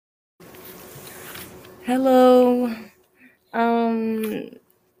Hello. Um,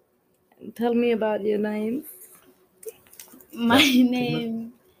 Tell me about your name. My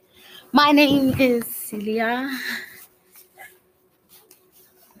name my name is Celeah,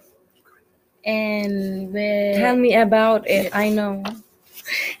 and Tell me about it. I know.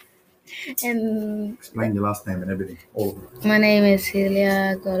 and Explain your last name and everything. All of it. my name is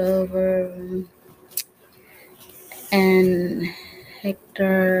Celeah. Got over and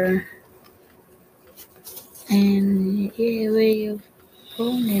Hector, and where you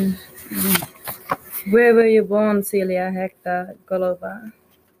born in? Where were you born, Celia Hector Golova?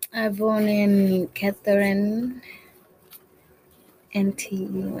 I born in Catherine, NT.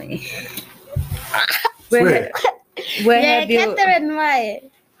 Where Yeah, have you Catherine. Why?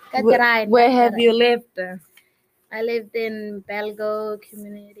 where have you lived? I lived in Belgo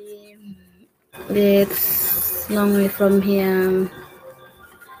community. It's long way from here.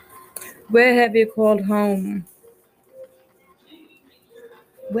 Where have you called home?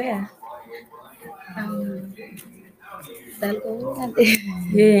 Where? Belgo.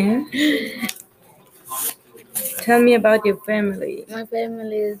 Yeah. Tell me about your family. My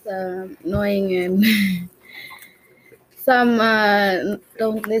family is annoying and some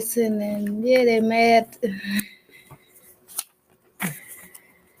don't listen, and they mad.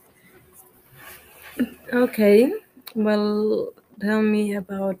 Okay. Well, tell me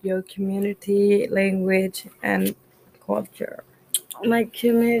about your community, language, and culture. My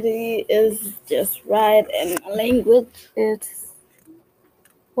community is just right, and my language is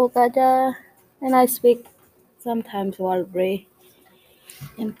Pokaja, and I speak sometimes Walbury.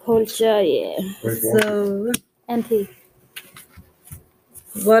 And culture, yeah. So, Auntie.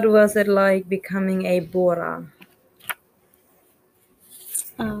 what was it like becoming a Bora?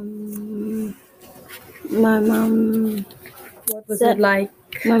 My mom. What was it like?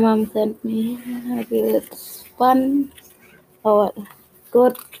 My mom sent me. It's fun. Or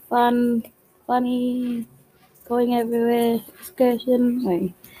good, fun, funny, going everywhere, excursion.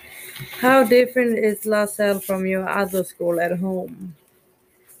 Like, How different is La Salle from your other school at home?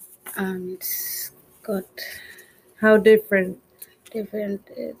 it's got How different? different.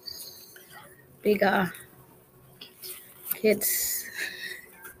 It's bigger kids,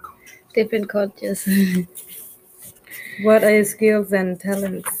 different cultures. What are your skills and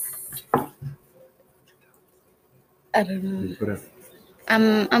talents? I don't know. You're good at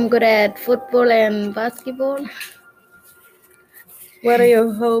I'm good at football and basketball. What are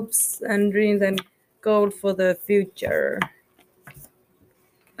your hopes and dreams and goals for the future?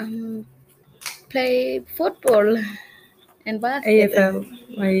 Play football and basketball.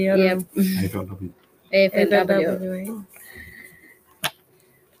 AFL. Yep. AFLW. AFLW. AFLWA.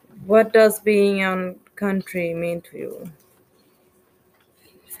 What does being on country mean to you?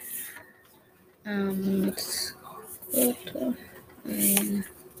 It's good.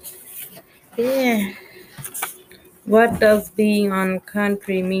 Yeah. What does being on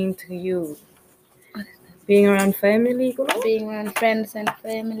country mean to you? Being around family? Being around friends and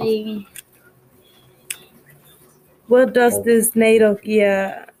family. What does this native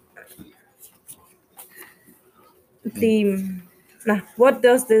year theme? What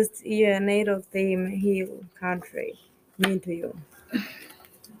does this year native theme Hill Country mean to you?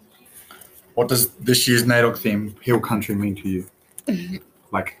 What does this year's NAIDOC theme, Hill Country, mean to you?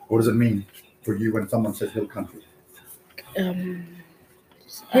 Like, what does it mean for you when someone says Hill Country?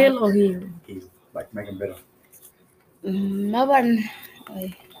 Hill or hill? Hill. Like, make them better. Melbourne.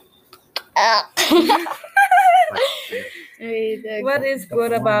 What is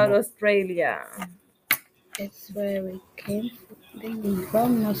good about Australia? It's where we came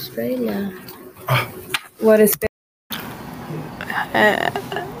from, Australia. What is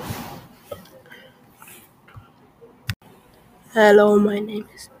Hello, my name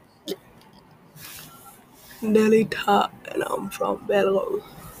is Delita and I'm from Belgo.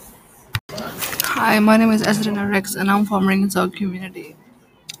 Hi, my name is Esrina Rex and I'm from Ringsau community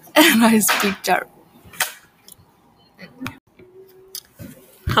and I speak Jar.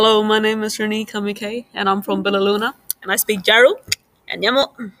 Hello, my name is Renee Kamike and I'm from Bilaluna and I speak Jaru and Yamo.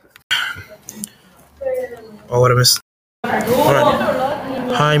 Oh, what I missed.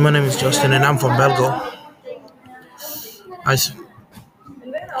 Alright. Hi, my name is Justin and I'm from Belgo.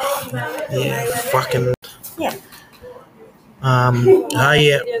 Fucking.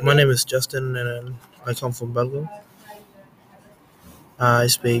 My name is Justin and I come from Belgo. I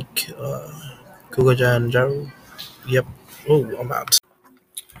speak Kugaja and Jaru. Yep. Oh, I'm out.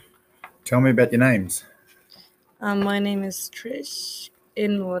 Tell me about your names. My name is Trish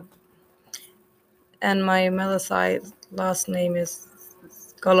Inwood, and my mother's side last name is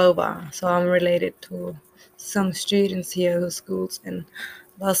Goloba. So I'm related to some students here who schools in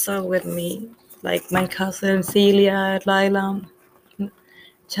Basel with me, like my cousin Celia, Laila,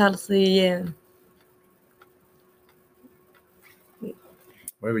 Chelsea, and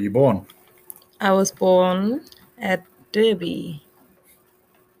Where were you born? I was born at Derby.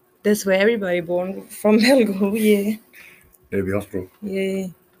 That's where everybody born from Belgo, yeah. Derby Hospital. Yeah.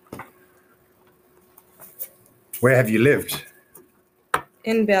 Where have you lived?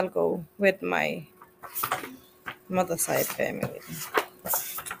 In Belgo with my mother's side family.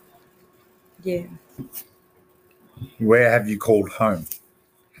 Yeah. Where have you called home?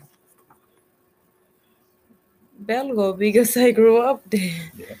 Belgo because I grew up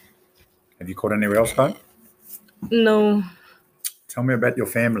there. Yeah. Have you called anywhere else home? No. Tell me about your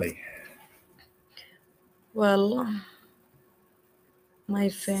family. Well, my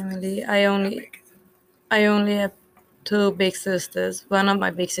family, I only have two big sisters. One of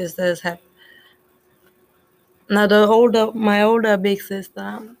my big sisters have my older big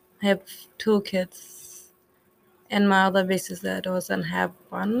sister have two kids, and my other big sister doesn't have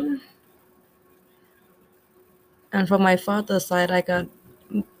one. And from my father's side, I got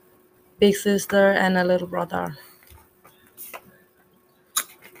big sister and a little brother.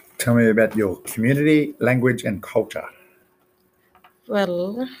 Tell me about your community, language, and culture.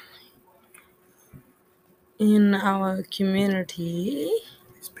 Well, in our community,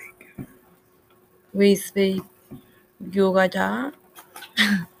 we speak Yogaja,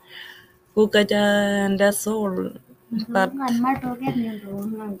 Kukaja, and that's all. But my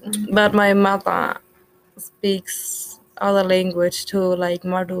mother speaks other language too, like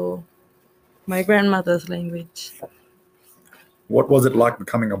Madu, my grandmother's language. What was it like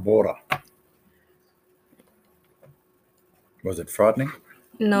becoming a boarder? Was it frightening?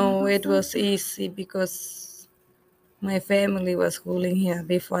 No, it was easy because my family was schooling here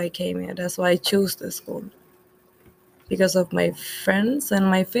before I came here. That's why I chose the school. Because of my friends and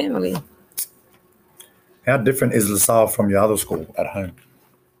my family. How different is LaSalle from your other school at home?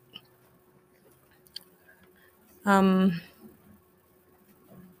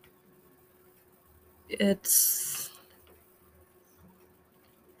 It's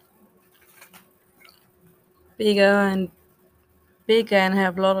bigger and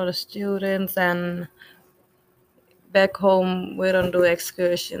have a lot of students, and back home we don't do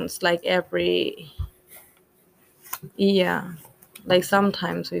excursions like every year. Like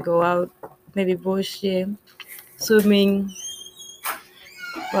sometimes we go out, maybe bush, yeah, swimming,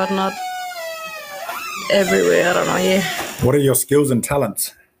 but not everywhere. I don't know, yeah. What are your skills and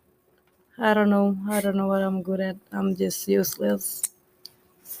talents? I don't know what I'm good at. I'm just useless.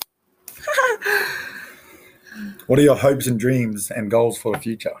 What are your hopes and dreams and goals for the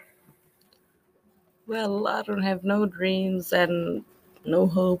future? Well, I don't have no dreams and no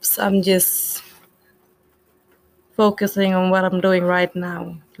hopes. I'm just focusing on what I'm doing right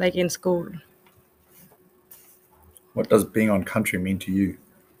now, like in school. What does being on country mean to you?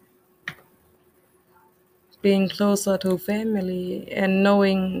 Being closer to family and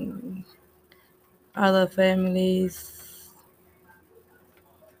knowing other families.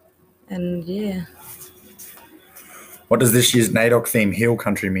 And yeah. What does this year's NAIDOC theme, Hill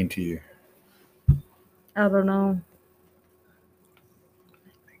Country, mean to you? I don't know.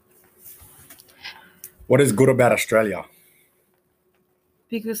 What is good about Australia?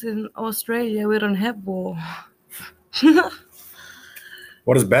 Because in Australia we don't have war.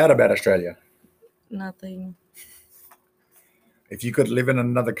 What is bad about Australia? Nothing. If you could live in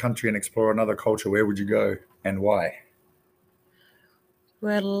another country and explore another culture, where would you go and why?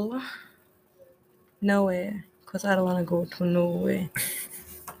 Well, nowhere. Because I don't want to go to nowhere.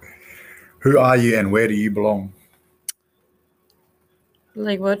 Who are you and where do you belong?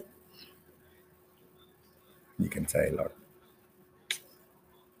 Like what? You can say, like,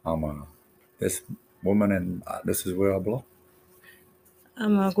 I'm this woman and this is where I belong.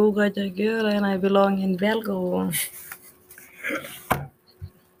 I'm a Gugaja girl and I belong in Belgo.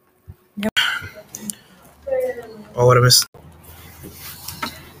 Oh, what I missed?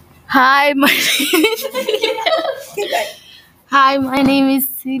 Hi, Hi, my name is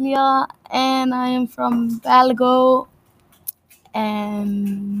Celia, and I am from Balgo,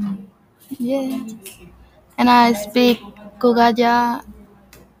 and yeah, and I speak Gogaja,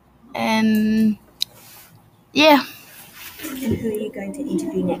 and yeah. And who are you going to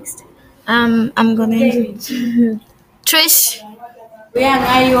interview next? I'm gonna interview Trish.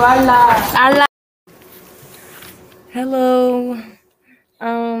 Arla. Hello.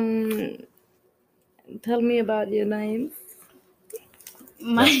 Tell me about your name.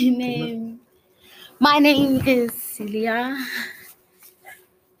 My name is Celia.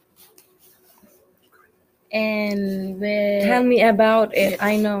 And where? Tell me about it.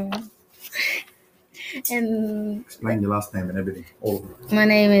 I know. And Explain your last name and everything. All of it. my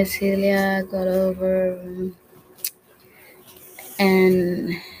name is Celeah. Got over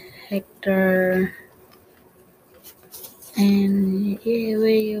and Hector. And yeah, where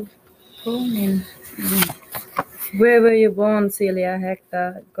you born in? Where were you born, Celia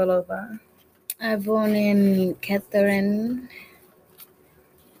Hector Golova? I born in Catherine,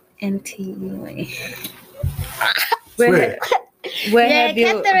 NT. Where Yeah, have you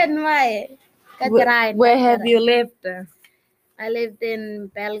Catherine, why? Catherine. where have you lived? I lived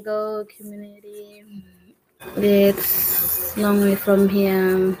in Belgo community. It's long way from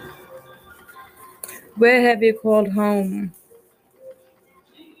here. Where have you called home?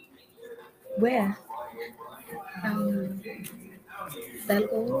 Where?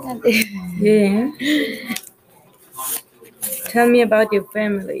 Belgo. Yeah. Tell me about your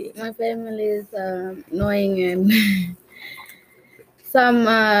family. My family is annoying and some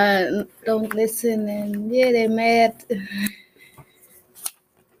don't listen and yeah, they mad.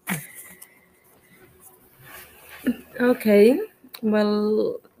 Okay.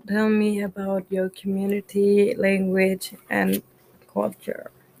 Well, tell me about your community, language, and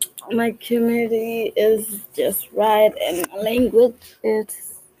culture. My community is just right and my language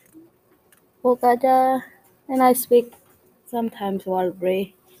is Pokaja and I speak sometimes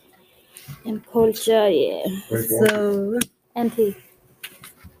Walbury. And culture, yeah. So, Auntie.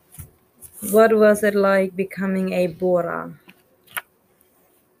 what was it like becoming a Bora?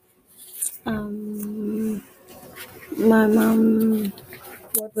 My mom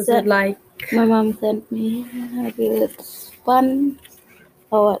What was it like? My mom sent me. It's fun.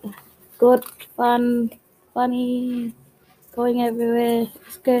 Or good, fun, funny, going everywhere,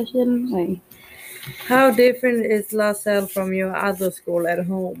 excursion. Like, How different is La Salle from your other school at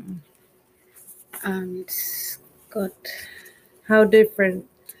home? it's good. How different?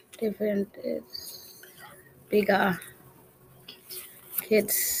 Different. It's bigger.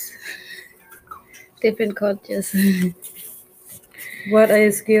 Kids. Different cultures. What are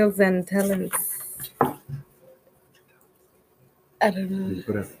your skills and talents? I don't know. You're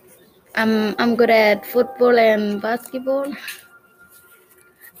good at I'm good at football and basketball.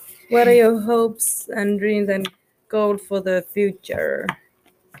 What are your hopes and dreams and goals for the future?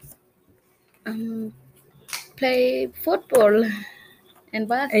 Play football and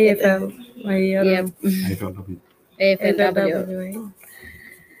basketball. AFL. Yep. AFLW. AFLW. AFLW.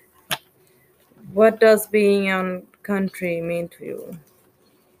 What does being on country mean to you?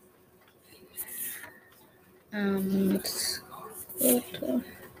 It's good.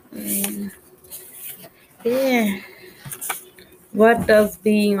 Yeah. What does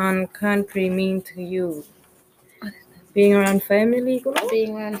being on country mean to you? Being around family?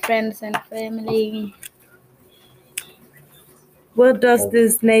 Being around friends and family. What does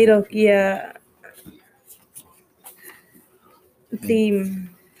this native year theme?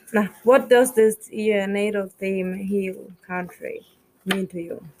 What does this year native theme heal country mean to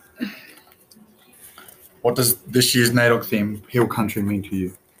you? What does this year's NAIDOC theme, Hill Country, mean to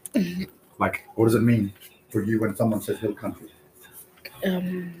you? Like, what does it mean for you when someone says Hill Country?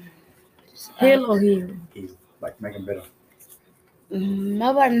 Hill or heel? Hill. Like, make them better.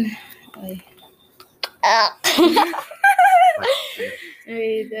 Maban.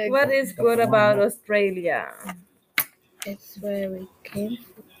 What is good about Australia? It's where we came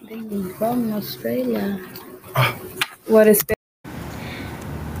from, Australia. What is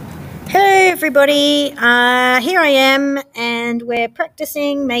Hello, everybody. Here I am, and we're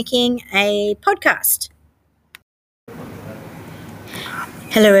practicing making a podcast.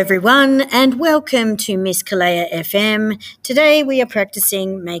 Hello, everyone, and welcome to Miss Celeah FM. Today we are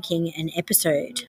practicing making an episode.